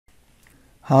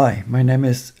Hi, my name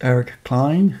is Eric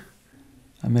Klein.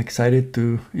 I'm excited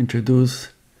to introduce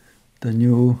the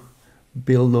new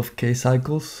build of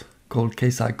K-Cycles called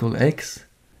K-Cycle X.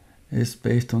 It's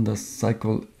based on the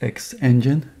Cycle X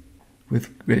engine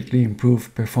with greatly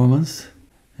improved performance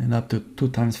and up to 2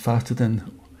 times faster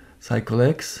than Cycle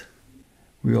X.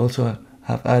 We also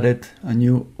have added a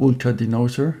new Ultra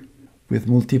Denoiser with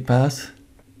multipass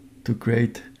to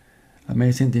create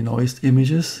amazing denoised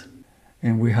images.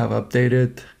 And we have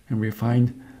updated and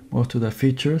refined most of the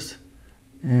features,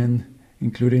 and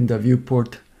including the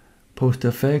viewport post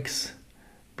effects,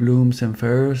 blooms and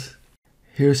flares.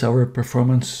 Here's our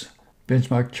performance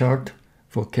benchmark chart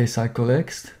for K-Cycle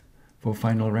X for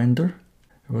final render.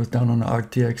 It was done on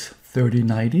RTX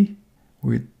 3090.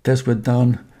 Tests were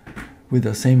done with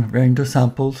the same render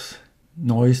samples,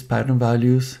 noise pattern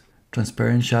values,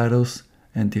 transparent shadows,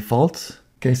 and defaults.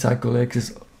 K-Cycle X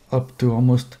is up to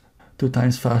almost 2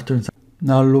 times faster.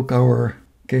 Now look our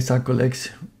K-Cycle X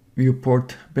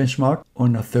viewport benchmark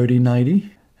on a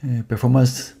 3090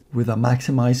 performance with a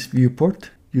maximized viewport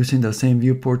using the same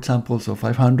viewport samples of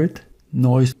 500,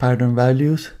 noise pattern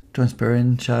values,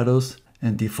 transparent shadows,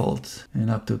 and defaults,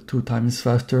 and up to 2 times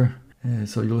faster.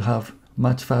 So you'll have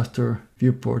much faster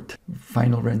viewport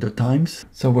final render times.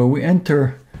 So when we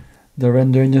enter the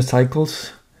render engine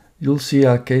cycles, you'll see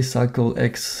a K-Cycle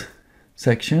X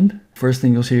section. First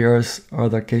thing you'll see here are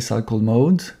the K-Cycle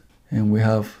modes, and we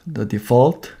have the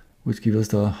default, which gives us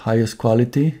the highest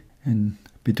quality and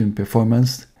between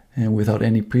performance and without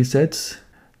any presets.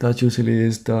 That usually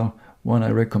is the one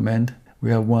I recommend. We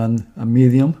have a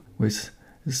medium, which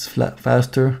is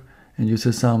faster and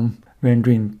uses some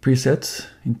rendering presets,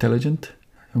 intelligent.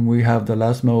 And we have the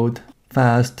last mode,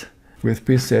 fast, with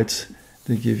presets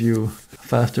that give you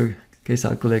faster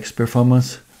K-Cycle X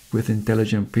performance with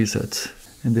intelligent presets.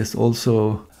 And there's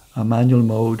also a manual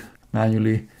mode,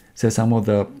 manually set some of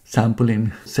the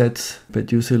sampling sets,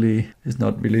 but usually it's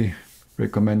not really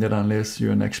recommended unless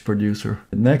you're an expert user.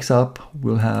 Next up,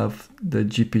 we'll have the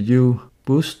GPU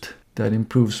boost that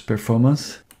improves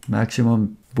performance.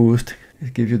 Maximum boost,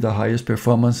 it gives you the highest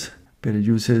performance, but it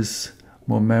uses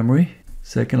more memory.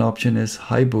 Second option is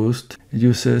high boost. It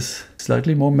uses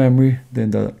slightly more memory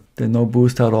than the no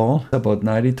boost at all, about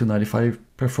 90 to 95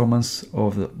 performance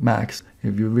of the max.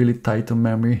 If you're really tight on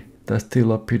memory, that's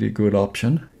still a pretty good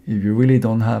option. If you really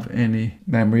don't have any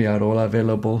memory at all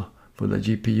available for the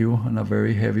GPU on a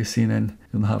very heavy scene and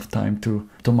you don't have time to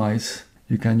optimize,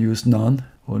 you can use none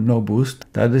or no boost.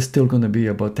 That is still going to be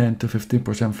about 10 to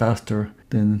 15% faster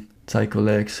than Cycle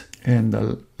X. And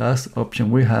the last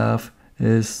option we have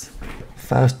is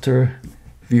faster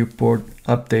viewport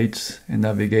updates and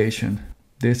navigation.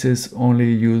 This is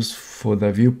only used for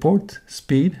the viewport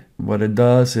speed. What it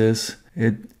does is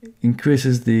it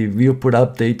increases the viewport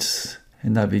updates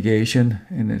and navigation,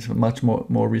 and it's much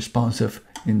more responsive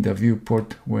in the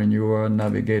viewport when you are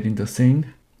navigating the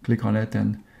scene. Click on it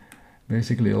and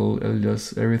basically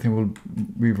everything will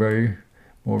be very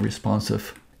more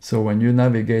responsive. So when you're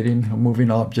navigating or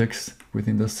moving objects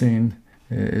within the scene,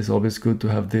 it's always good to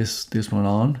have this one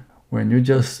on. When you're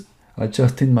just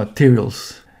adjusting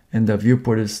materials and the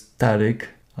viewport is static,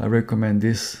 I recommend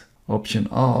this option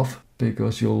off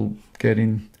because you'll get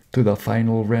into the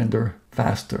final render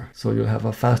faster. So you'll have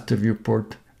a faster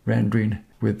viewport rendering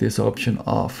with this option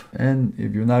off. And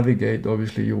if you navigate,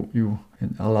 obviously you'll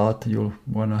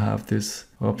want to have this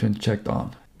option checked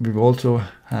on. We also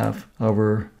have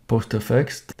our post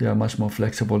effects. They are much more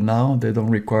flexible now. They don't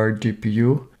require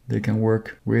GPU. They can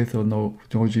work with or no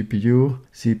GPU,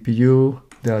 CPU.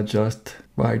 They adjust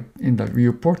right in the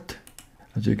viewport.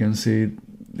 As you can see,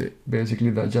 basically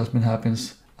the adjustment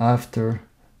happens after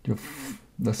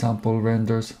the sample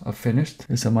renders are finished.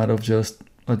 It's a matter of just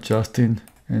adjusting,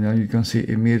 and now you can see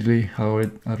immediately how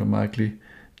it automatically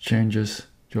changes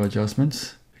your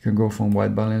adjustments. You can go from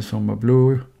white balance from a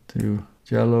blue to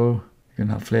yellow. You can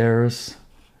have flares.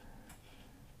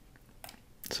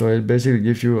 So it basically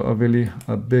gives you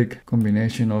a big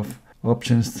combination of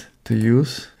options to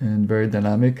use and very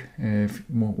dynamic. If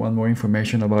you want more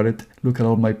information about it, look at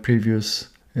all my previous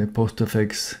post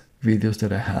effects videos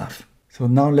that I have. So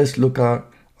now let's look at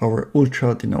our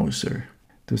Ultra Denoiser.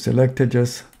 To select it,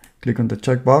 just click on the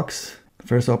checkbox. The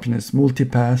first option is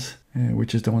multipass,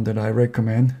 which is the one that I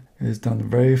recommend. It's done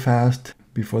very fast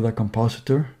before the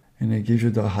compositor, and it gives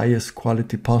you the highest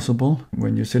quality possible.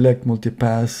 When you select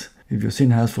multipass, if your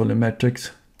scene has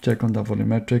volumetrics, check on the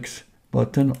volumetrics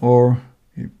button, or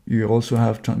if you also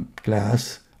have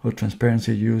glass or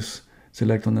transparency use,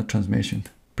 select on the transmission.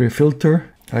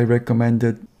 Pre-filter, I recommend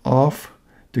it off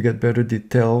to get better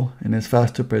detail, and it's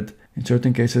faster, but In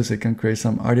certain cases, it can create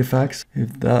some artifacts.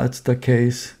 If that's the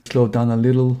case, slow down a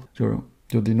little your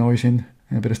denoising,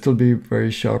 but it'll still be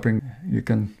very sharp, and you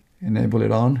can enable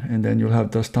it on, and then you'll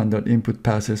have the standard input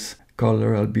passes,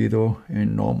 color, albedo,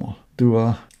 and normal. Do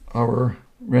our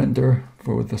render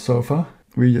for the sofa.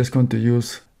 We're just going to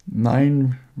use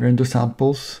 9 render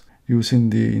samples using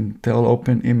the Intel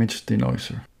Open Image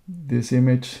Denoiser. This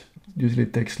image usually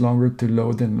takes longer to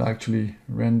load than actually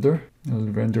render. It'll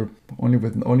render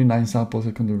with only 9 samples.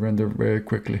 It can render very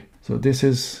quickly. So this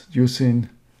is using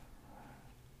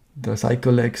the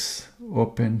CycleX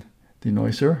Open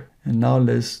Denoiser. And now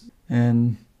let's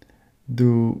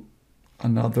do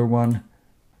another one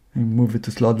and move it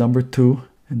to slot number 2,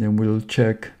 and then we'll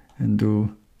check and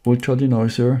do Ultra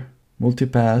Denoiser,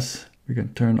 Multipass. We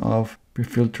can turn off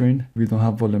pre-filtering. We don't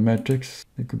have volumetrics.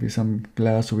 There could be some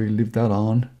glass, so we leave that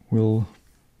on. We'll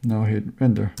now hit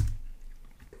render.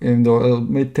 Even though it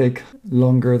may take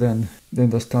longer than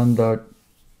the standard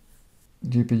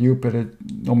GPU, but it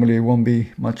normally won't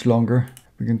be much longer.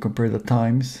 We can compare the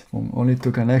times. Only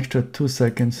took an extra 2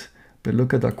 seconds, but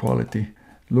look at the quality.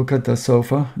 Look at the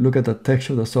sofa. Look at the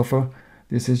texture of the sofa.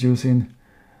 This is using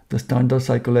the standard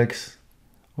CycleX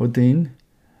Odin,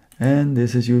 and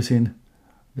this is using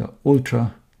the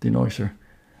Ultra Denoiser.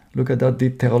 Look at that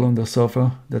detail on the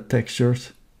sofa, the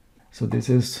textures. So this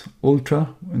is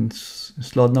Ultra in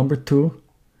slot number 2.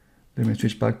 Let me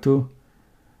switch back to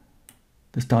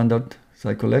the standard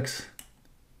CycleX.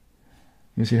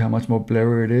 You see how much more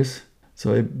blurry it is.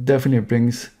 So it definitely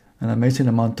brings an amazing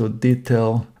amount of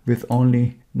detail with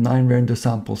only 9 render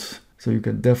samples. So you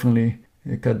can definitely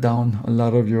cut down a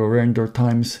lot of your render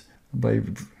times by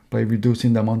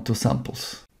reducing the amount of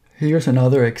samples. Here's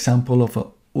another example of an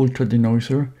Ultra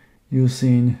Denoiser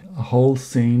using a whole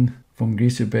scene from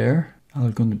Greasy Bear.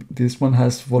 This one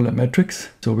has volumetrics,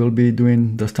 so we'll be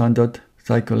doing the standard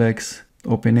CycleX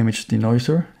Open Image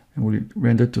Denoiser, and we'll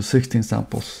render to 16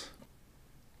 samples.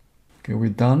 Okay, we're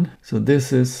done. So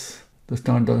this is the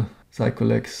standard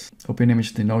CycleX Open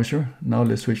Image Denoiser. Now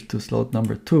let's switch to slot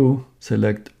number 2,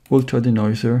 select Ultra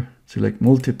Denoiser, select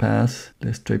Multipass.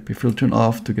 Let's take pre-filtering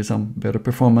off to get some better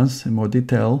performance and more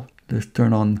detail. Let's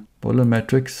turn on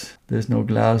volumetrics. There's no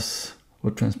glass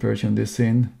or transparency on this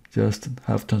scene, just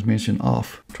have transmission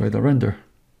off. Try the render.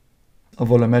 A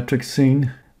volumetric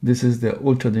scene. This is the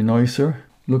Ultra Denoiser.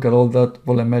 Look at all that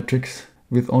volumetrics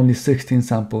with only 16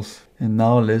 samples. And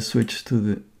now let's switch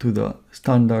to the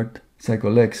standard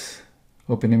CycleX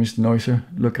Open Image Denoiser.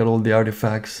 Look at all the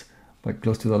artifacts by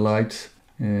close to the lights,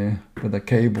 with the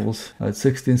cables. At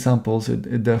 16 samples,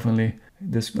 it definitely,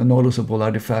 there's noticeable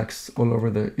artifacts all over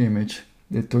the image.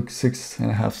 It took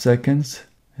 6.5 seconds.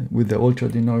 With the Ultra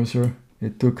Denoiser,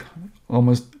 it took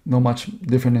almost not much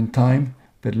different in time,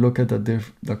 but look at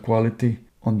the quality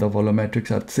on the volumetrics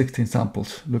at 16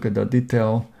 samples. Look at the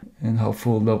detail and how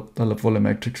full the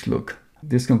volumetrics look.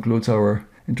 This concludes our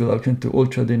introduction to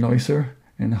Ultra Denoiser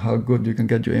and how good you can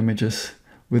get your images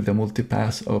with the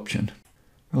multipass option.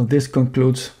 Well, this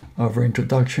concludes our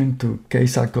introduction to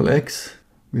CycleX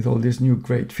with all these new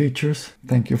great features.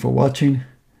 Thank you for watching.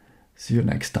 See you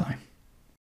next time.